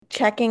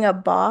checking a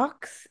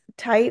box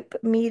type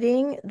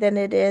meeting than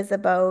it is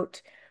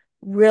about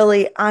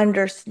really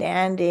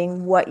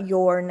understanding what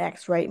your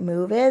next right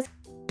move is.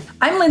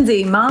 I'm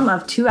Lindsay, mom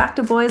of two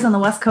active boys on the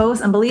West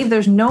Coast, and believe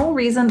there's no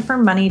reason for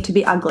money to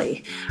be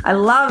ugly. I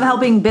love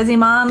helping busy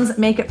moms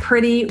make it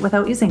pretty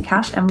without using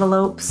cash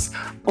envelopes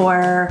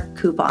or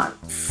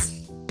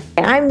coupons.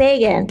 I'm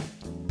Megan.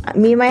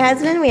 Me and my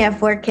husband, we have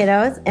 4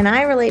 kiddos, and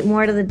I relate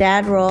more to the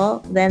dad role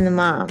than the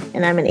mom.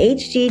 And I'm an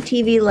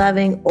HGTV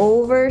loving,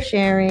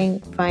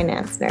 oversharing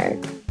finance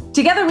nerd.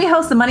 Together, we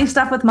host the Money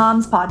Stuff with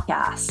Moms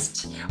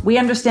podcast. We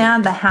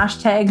understand the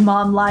hashtag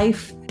mom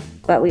life,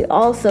 but we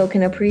also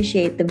can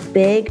appreciate the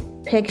big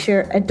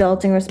picture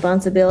adulting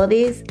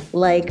responsibilities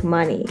like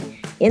money.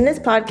 In this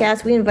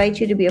podcast, we invite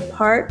you to be a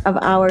part of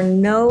our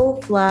no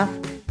fluff,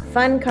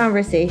 fun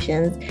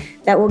conversations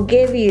that will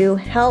give you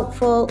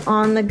helpful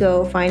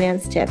on-the-go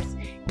finance tips.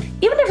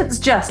 Even if it's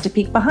just to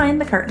peek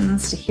behind the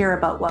curtains to hear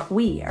about what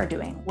we are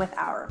doing with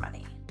our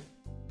money.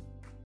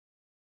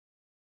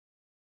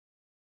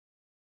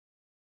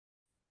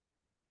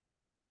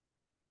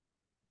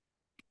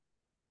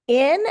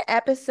 In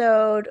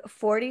episode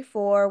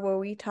 44, where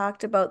we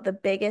talked about the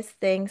biggest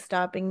thing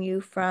stopping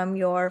you from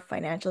your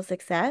financial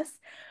success,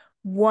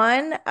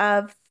 one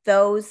of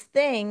those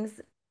things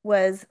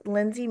was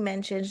Lindsay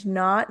mentioned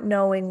not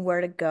knowing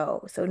where to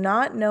go. So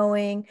not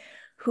knowing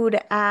who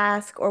to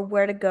ask or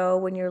where to go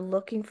when you're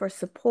looking for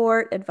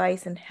support,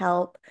 advice, and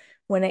help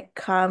when it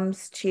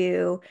comes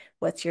to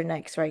what's your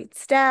next right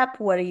step?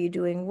 What are you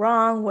doing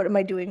wrong? What am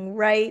I doing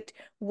right?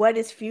 What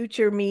is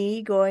future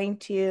me going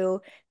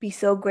to be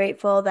so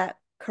grateful that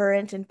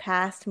current and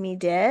past me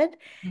did?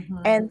 Mm-hmm.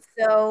 And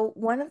so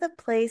one of the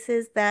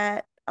places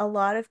that a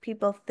lot of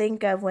people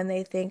think of when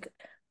they think,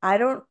 I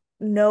don't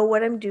know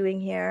what I'm doing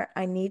here,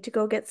 I need to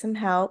go get some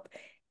help,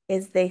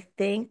 is they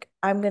think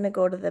I'm going to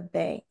go to the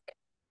bank.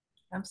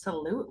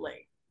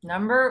 Absolutely.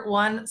 Number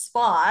one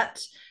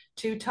spot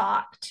to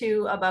talk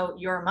to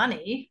about your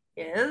money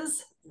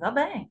is the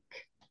bank.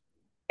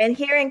 And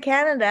here in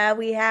Canada,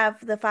 we have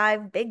the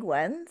 5 big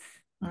ones.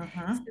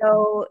 Mm-hmm.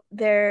 So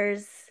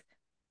there's,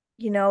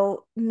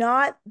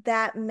 not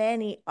that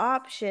many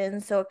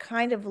options. So it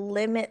kind of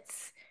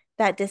limits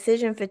that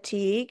decision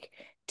fatigue.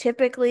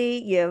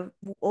 Typically, you've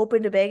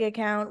opened a bank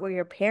account where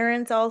your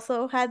parents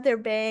also had their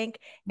bank,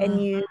 and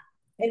Mm-hmm.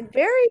 and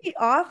very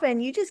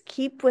often you just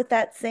keep with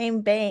that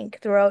same bank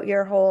throughout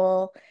your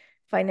whole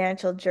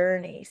financial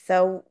journey.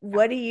 So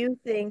what do you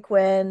think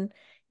when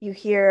you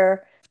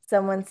hear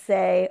someone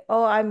say,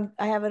 "Oh, I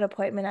have an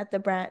appointment at the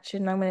branch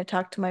and I'm going to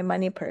talk to my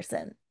money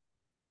person"?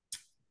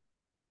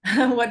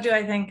 What do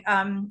I think?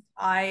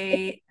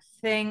 I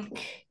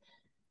think,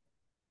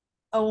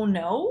 oh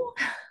no,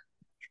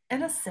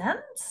 in a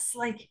sense,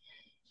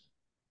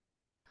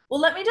 well,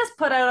 let me just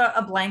put out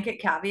a blanket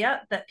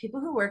caveat that people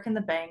who work in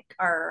the bank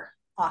are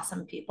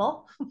awesome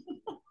people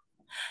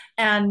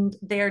and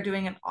they are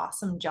doing an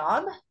awesome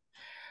job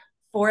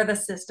for the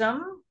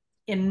system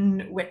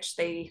in which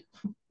they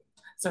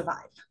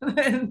survive.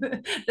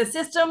 The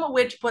system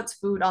which puts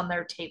food on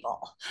their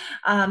table.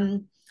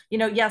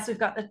 Yes, we've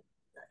got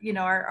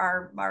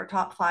our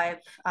top 5,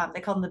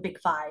 they call them the big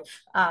 5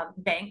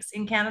 banks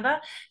in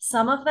Canada.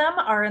 Some of them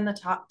are in the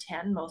top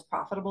 10 most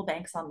profitable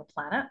banks on the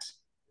planet.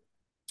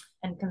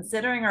 And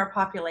considering our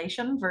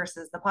population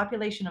versus the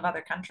population of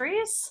other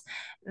countries,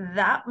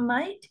 that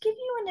might give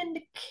you an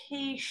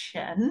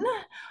indication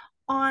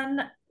on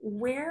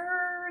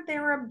where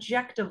their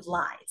objective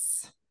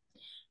lies,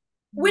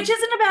 which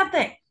isn't a bad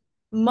thing.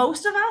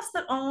 Most of us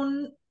that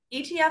own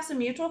ETFs and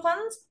mutual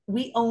funds,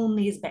 we own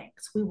these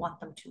banks. We want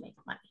them to make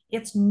money.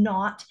 It's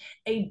not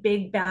a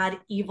big, bad,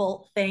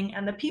 evil thing.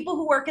 And the people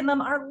who work in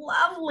them are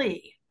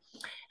lovely.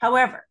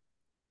 However,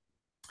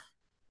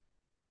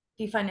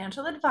 the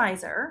financial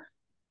advisor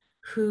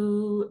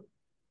who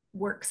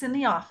works in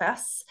the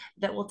office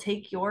that will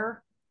take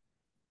your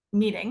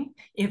meeting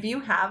if you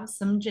have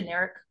some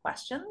generic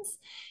questions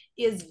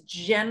is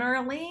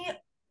generally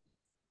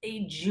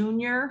a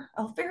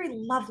very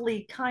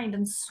lovely, kind,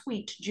 and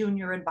sweet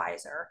junior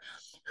advisor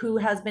who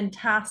has been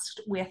tasked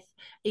with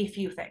a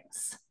few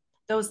things.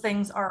 Those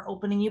things are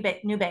opening you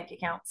new bank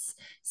accounts,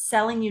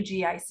 selling you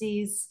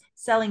GICs,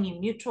 selling you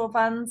mutual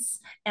funds,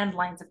 and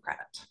lines of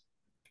credit.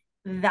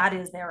 That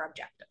is their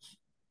objective.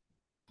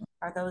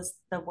 Are those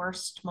the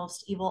worst,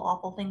 most evil,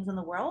 awful things in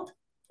the world?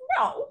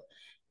 No.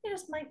 It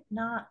just might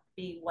not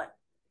be what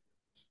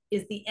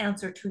is the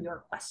answer to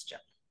your question.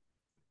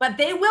 But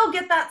they will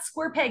get that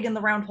square peg in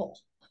the round hole.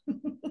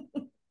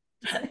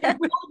 They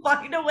will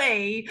find a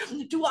way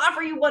to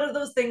offer you one of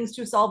those things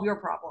to solve your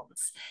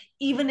problems.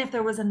 Even if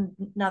there was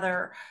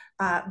another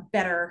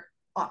better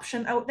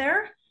option out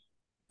there,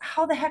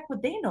 how the heck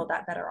would they know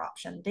that better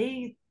option?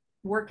 They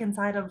work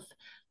inside of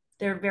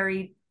their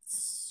very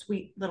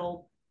sweet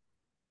little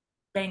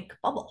bank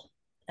bubble,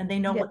 and they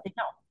know what they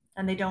know,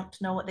 and they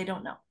don't know what they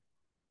don't know.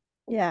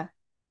 Yeah.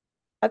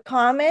 A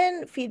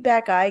common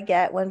feedback I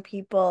get when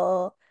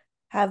people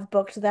have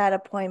booked that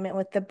appointment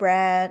with the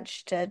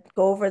branch to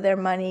go over their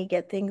money,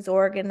 get things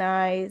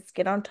organized,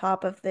 get on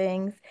top of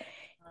things,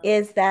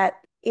 is that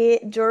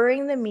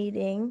during the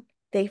meeting,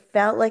 they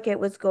felt like it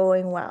was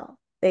going well.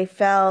 They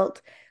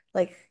felt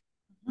like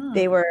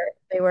they Hmm. were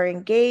they were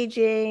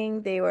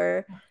engaging, they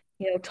were,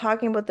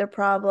 talking about their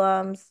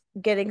problems,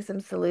 getting some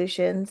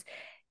solutions.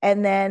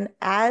 And then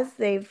as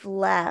they've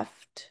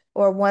left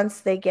or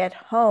once they get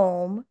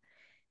home,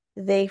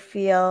 they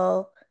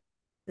feel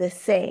the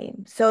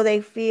same. So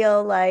they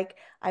feel like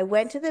I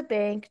went to the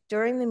bank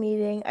during the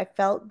meeting. I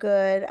felt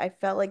good. I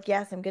felt like,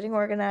 yes, I'm getting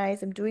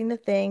organized. I'm doing the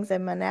things.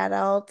 I'm an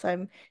adult.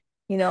 I'm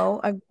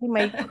doing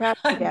my crap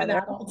I'm an together.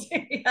 adult.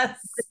 Yes.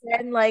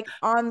 Then, like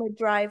on the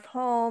drive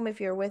home, if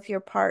you're with your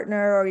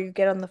partner or you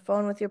get on the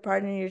phone with your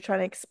partner and you're trying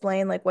to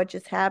explain like what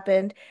just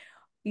happened,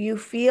 you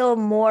feel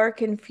more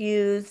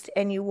confused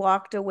and you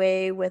walked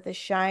away with a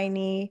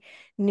shiny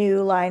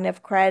new line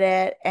of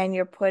credit and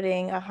you're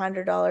putting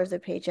 $100 a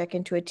paycheck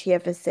into a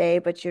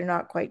TFSA, but you're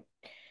not quite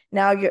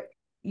now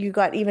you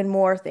got even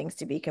more things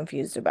to be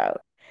confused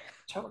about.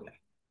 Totally.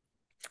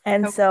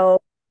 And Totally.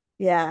 so,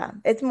 yeah,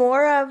 it's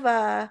more of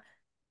a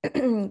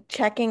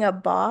checking a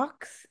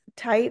box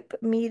type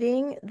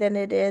meeting than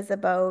it is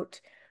about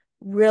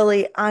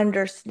really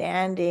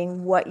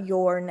understanding what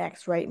your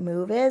next right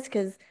move is.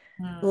 Because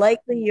Hmm.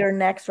 likely your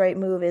next right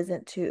move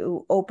isn't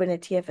to open a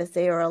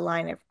TFSA or a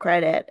line of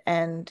credit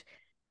and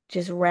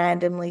just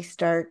randomly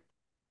start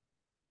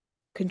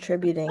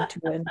contributing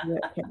to a new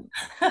account.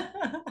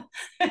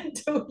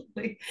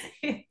 Totally.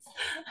 It's,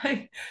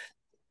 I,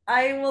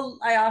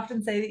 I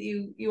often say that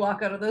you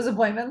walk out of those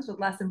appointments with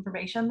less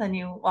information than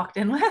you walked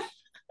in with.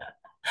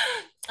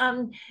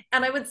 Um,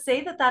 and I would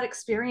say that that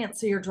experience,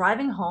 so you're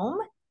driving home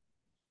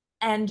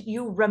and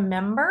you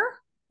remember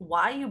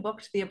why you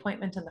booked the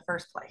appointment in the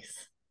first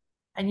place.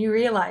 And you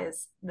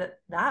realize that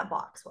that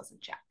box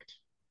wasn't checked.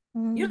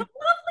 You had Mm, a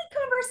lovely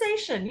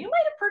conversation. You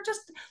might have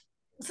purchased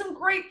some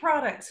great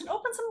products and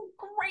opened some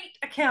great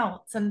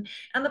accounts, and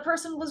the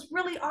person was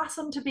really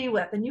awesome to be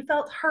with, and you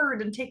felt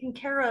heard and taken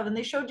care of, and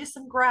they showed you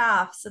some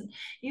graphs, and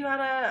you had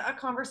a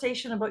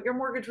conversation about your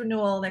mortgage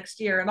renewal next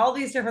year and all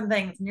these different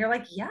things, and you're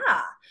like,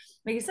 yeah,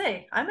 like you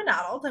say, I'm an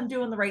adult, I'm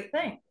doing the right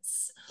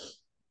things.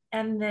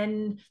 And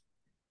then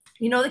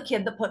the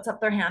kid that puts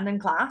up their hand in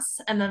class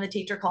and then the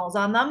teacher calls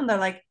on them and they're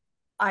like,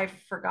 I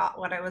forgot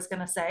what I was going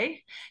to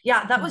say.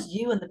 Yeah, that was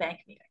you in the bank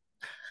meeting.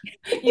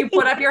 You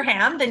put up your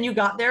hand, then you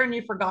got there and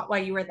you forgot why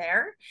you were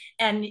there.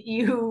 And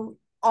you,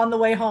 on the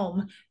way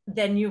home,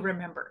 then you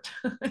remembered,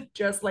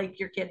 just like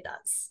your kid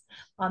does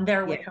on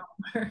their yeah.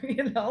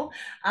 way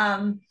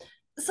home.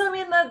 So, I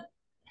mean,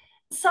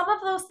 some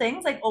of those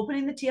things, like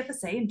opening the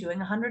TFSA and doing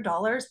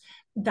 $100,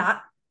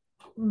 that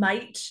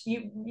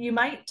you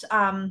might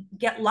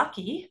get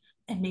lucky,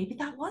 and maybe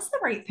that was the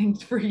right thing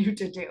for you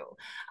to do.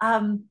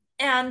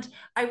 And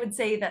I would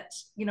say that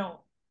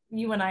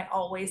you and I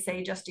always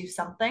say just do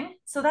something,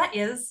 so that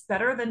is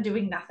better than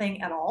doing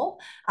nothing at all.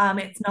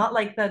 It's not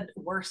like the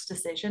worst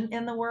decision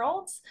in the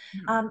world.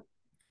 um,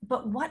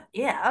 but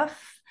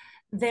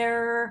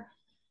there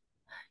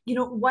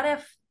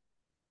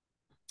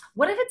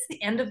what if it's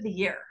the end of the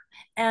year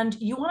and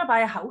you want to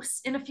buy a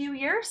house in a few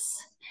years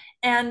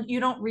and you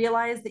don't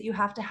realize that you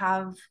have to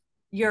have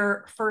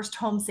your first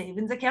home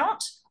savings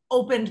account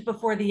opened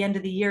before the end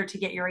of the year to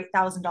get your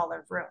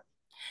 $8,000 room?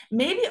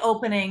 Maybe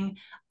opening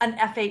an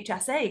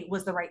FHSA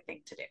was the right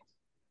thing to do.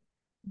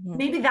 Mhm.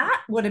 Maybe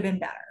that would have been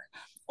better.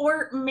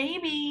 Or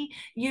maybe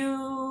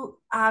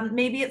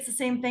it's the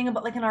same thing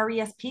about like an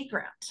RESP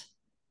grant.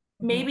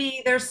 Mhm.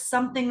 Maybe there's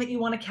something that you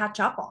want to catch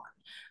up on.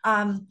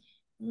 Um,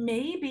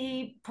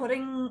 Maybe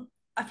putting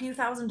a few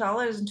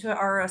 $1,000s into an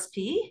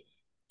RSP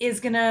is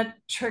going to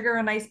trigger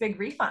a nice big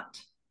refund.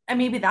 And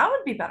maybe that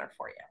would be better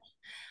for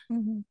you.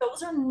 Mhm.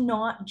 Those are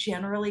not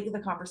generally the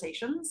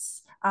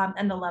conversations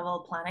and the level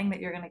of planning that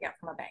you're going to get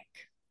from a bank.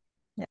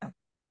 Yeah.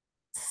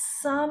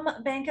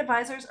 Some bank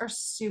advisors are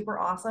super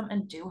awesome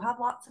and do have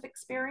lots of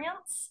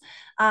experience.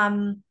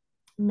 Um,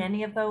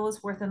 Many of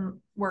those work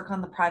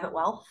on the private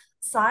wealth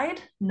side,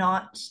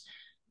 not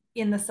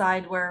in the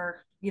side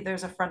where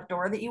there's a front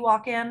door that you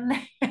walk in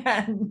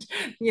and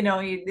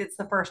it's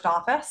the first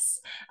office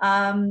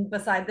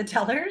beside the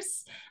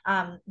tellers.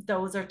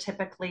 Those are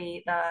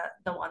typically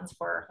the ones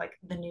for like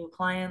the new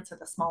clients or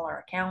the smaller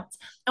accounts.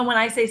 And when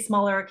I say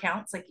smaller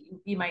accounts, like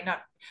you might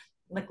not,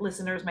 like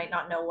listeners might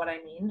not know what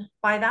I mean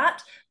by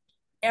that.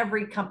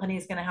 Every company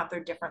is going to have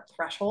their different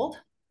threshold.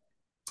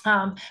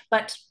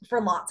 But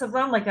for lots of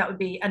them, like that would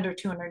be under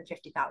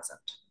 250,000.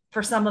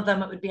 For some of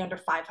them, it would be under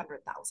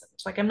 500,000.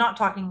 Like I'm not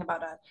talking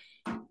about a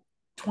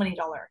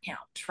 $20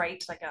 account,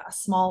 right? Like a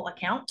small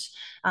account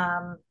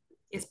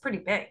is pretty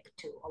big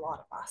to a lot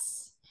of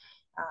us.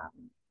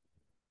 Um,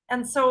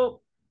 and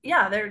so,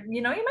 yeah,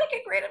 you might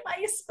get great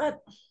advice, but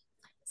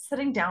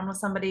sitting down with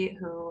somebody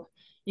who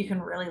you can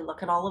really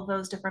look at all of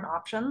those different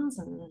options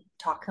and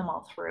talk them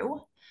all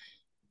through,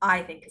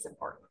 I think is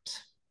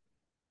important.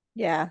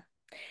 Yeah.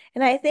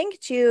 And I think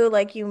too,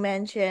 like you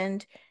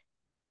mentioned,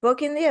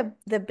 booking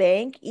the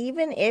bank,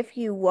 even if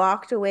you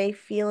walked away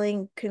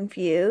feeling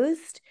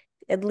confused,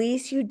 at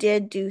least you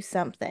did do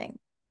something.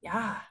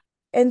 Yeah.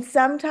 And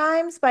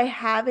sometimes by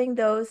having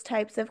those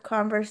types of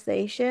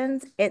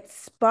conversations, it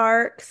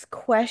sparks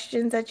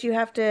questions that you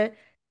have to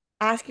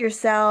ask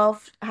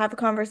yourself, have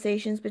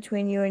conversations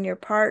between you and your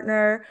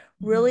partner,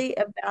 Mhm. really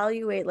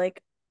evaluate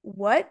like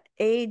what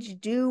age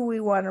do we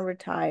want to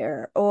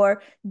retire?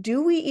 Or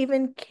do we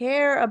even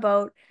care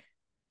about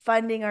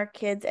funding our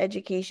kids'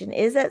 education?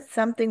 Is that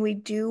something we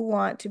do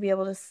want to be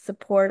able to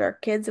support our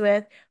kids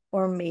with,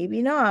 or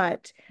maybe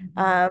not?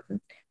 Mhm.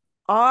 Um,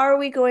 are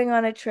we going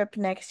on a trip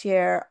next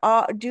year?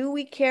 Do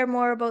we care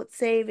more about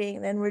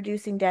saving than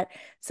reducing debt?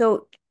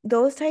 So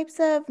those types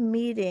of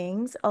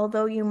meetings,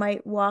 although you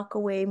might walk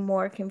away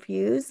more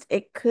confused,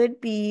 it could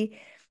be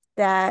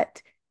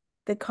that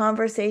the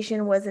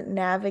conversation wasn't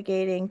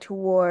navigating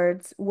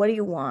towards what do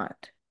you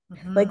want?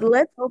 Like, Mhm.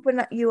 let's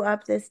open you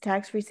up this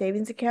tax-free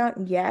savings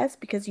account. Yes,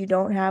 because you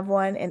don't have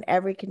one, and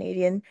every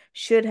Canadian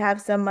should have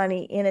some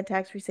money in a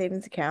tax-free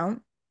savings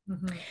account.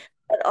 Mhm.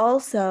 But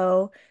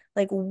also,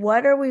 like,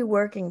 what are we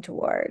working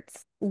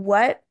towards?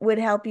 What would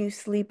help you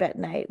sleep at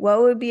night?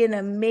 What would be an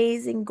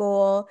amazing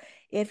goal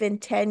if in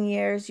 10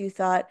 years you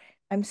thought,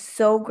 I'm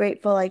so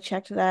grateful I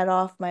checked that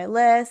off my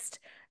list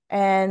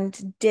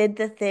and did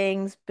the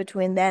things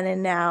between then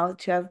and now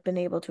to have been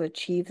able to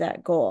achieve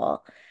that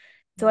goal?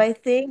 So Yeah, I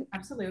think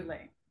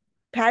absolutely.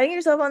 patting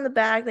yourself on the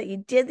back that you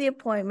did the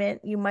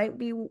appointment, you might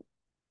be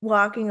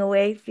walking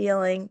away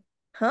feeling,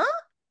 huh?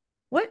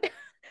 What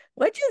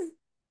what just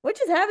what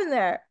just happened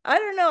there? I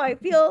don't know. I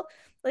feel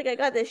like I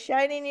got this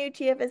shiny new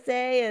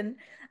TFSA and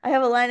I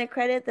have a line of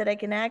credit that I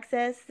can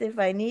access if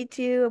I need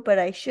to, but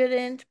I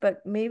shouldn't,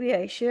 but maybe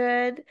I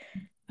should.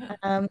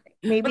 But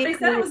Maybe they it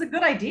said it could. was a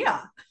good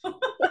idea.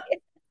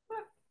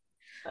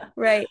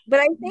 Right. But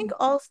I think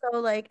also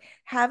like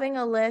having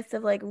a list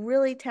of like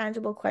really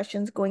tangible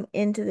questions going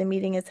into the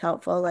meeting is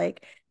helpful.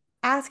 Like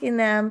asking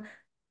them,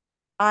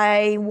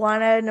 I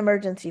want an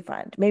emergency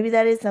fund. Maybe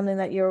that is something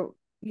that you're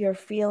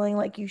feeling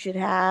like you should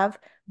have.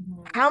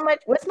 Mhm. How much,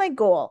 what's my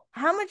goal?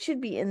 How much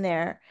should be in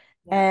there?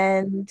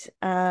 Yeah.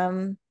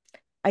 And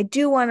I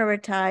do want to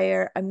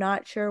retire. I'm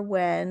not sure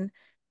when,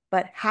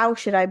 but how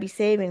should I be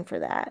saving for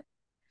that?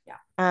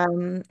 Yeah.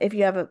 If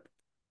you have a,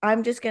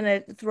 I'm just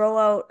gonna throw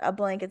out a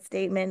blanket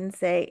statement and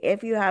say,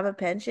 if you have a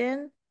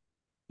pension,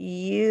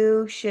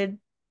 you should,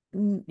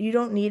 you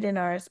don't need an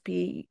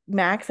RSP.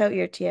 Max out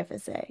your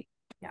TFSA.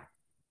 Yeah.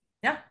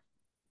 Yeah.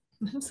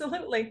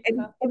 Absolutely. If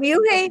That's a if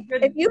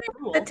good you hit the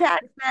rule.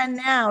 tax man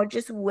now,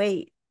 just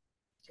wait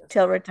Just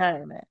till wait.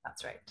 retirement.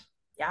 That's right.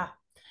 Yeah.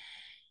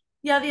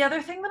 Yeah. The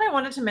other thing that I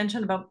wanted to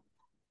mention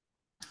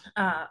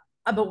uh,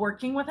 about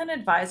working with an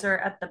advisor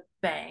at the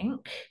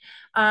bank.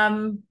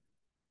 Um,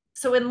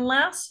 so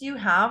unless you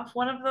have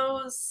one of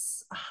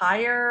those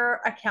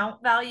higher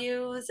account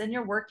values and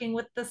you're working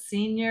with the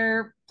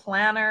senior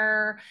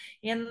planner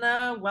in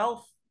the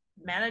wealth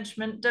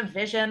management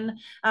division,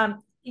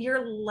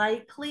 you're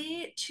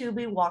likely to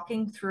be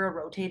walking through a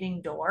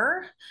rotating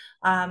door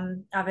of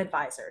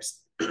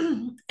advisors.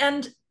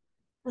 And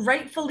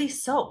rightfully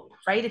so,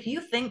 right? If you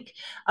think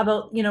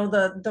about,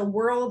 the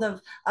world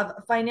of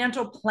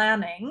financial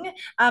planning,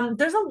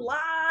 there's a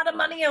lot of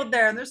money out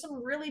there, and there's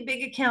some really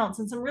big accounts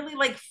and some really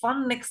like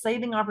fun and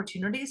exciting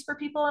opportunities for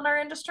people in our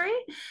industry.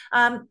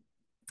 um,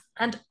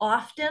 and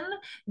often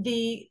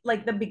the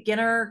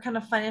beginner kind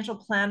of financial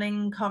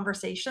planning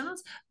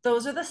conversations,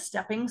 those are the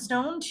stepping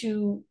stone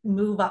to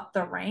move up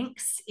the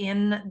ranks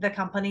in the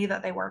company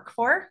that they work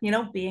for,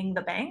 being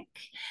the bank.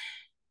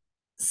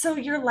 So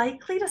you're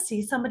likely to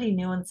see somebody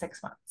new in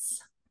 6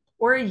 months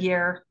or a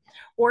year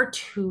or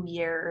 2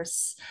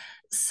 years.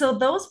 So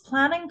those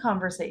planning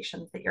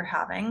conversations that you're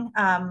having,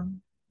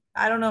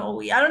 I don't know,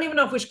 I don't even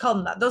know if we should call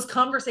them that. Those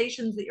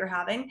conversations that you're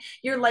having,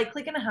 you're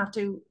likely going to have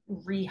to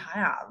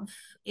rehab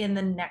in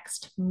the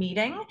next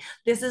meeting.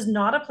 This is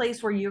not a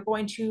place where you're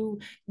going to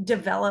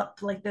develop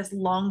like this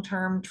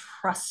long-term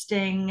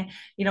trusting,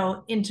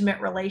 intimate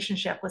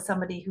relationship with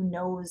somebody who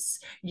knows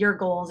your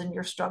goals and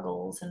your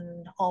struggles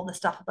and all the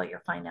stuff about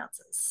your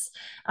finances.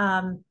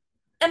 And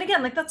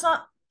again, like that's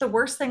not the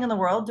worst thing in the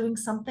world. Doing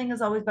something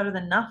is always better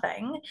than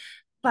nothing.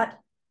 But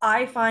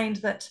I find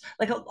that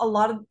like a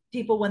lot of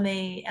people, when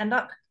they end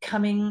up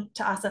coming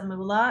to us at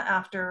Moola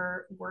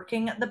after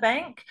working at the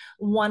bank,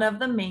 one of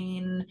the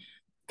main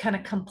kind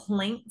of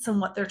complaints and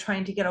what they're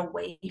trying to get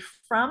away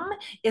from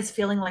is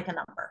feeling like a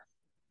number.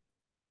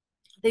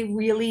 They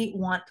really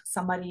want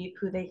somebody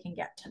who they can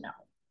get to know.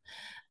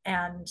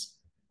 And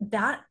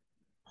that,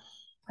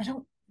 I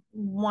don't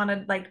want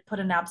to like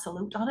put an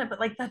absolute on it, but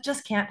like that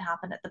just can't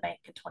happen at the bank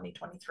in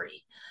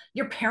 2023.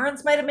 Your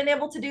parents might have been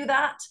able to do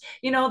that.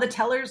 The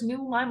tellers knew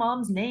my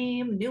mom's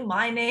name, knew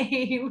my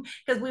name,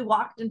 because we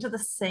walked into the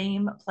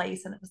same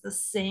place and it was the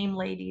same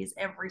ladies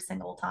every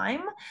single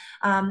time.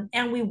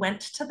 And we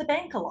went to the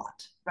bank a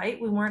lot,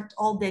 right? We weren't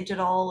all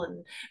digital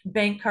and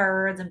bank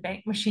cards and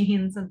bank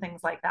machines and things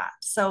like that.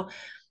 So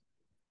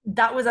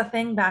that was a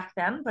thing back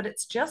then, but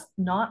it's just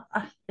not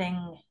a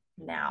thing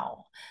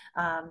now.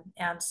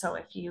 And so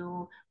if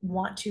you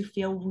want to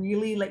feel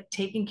really like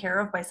taken care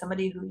of by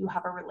somebody who you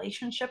have a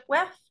relationship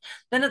with,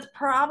 then it's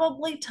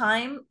probably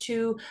time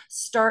to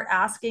start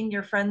asking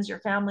your friends, your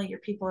family, your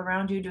people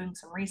around you, doing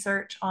some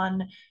research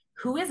on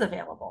who is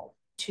available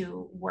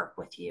to work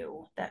with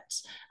you that,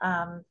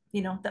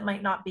 that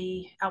might not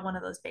be at one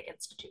of those big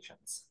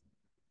institutions.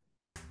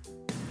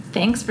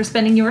 Thanks for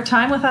spending your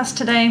time with us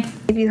today.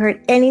 If you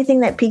heard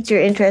anything that piqued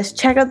your interest,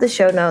 check out the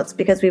show notes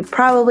because we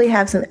probably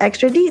have some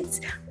extra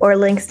deets or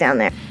links down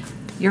there.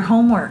 Your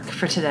homework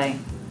for today: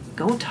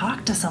 go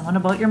talk to someone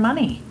about your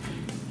money.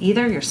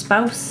 Either your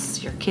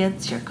spouse, your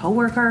kids, your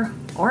coworker,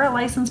 or a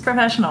licensed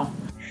professional.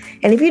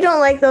 And if you don't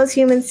like those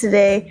humans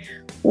today,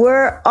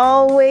 we're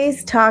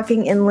always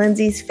talking in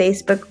Lindsay's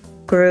Facebook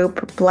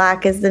group,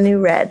 Black is the New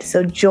Red.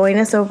 So join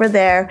us over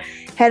there.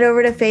 Head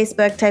over to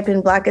Facebook, type in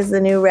Black is the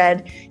New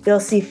Red. You'll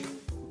see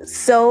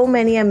so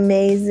many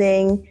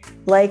amazing,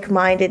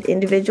 like-minded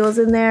individuals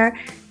in there,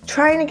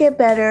 trying to get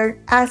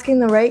better,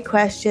 asking the right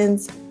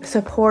questions,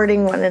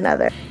 supporting one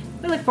another.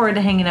 We look forward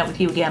to hanging out with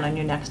you again on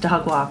your next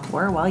dog walk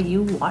or while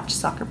you watch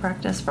soccer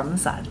practice from the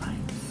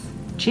sidelines.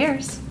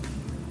 Cheers.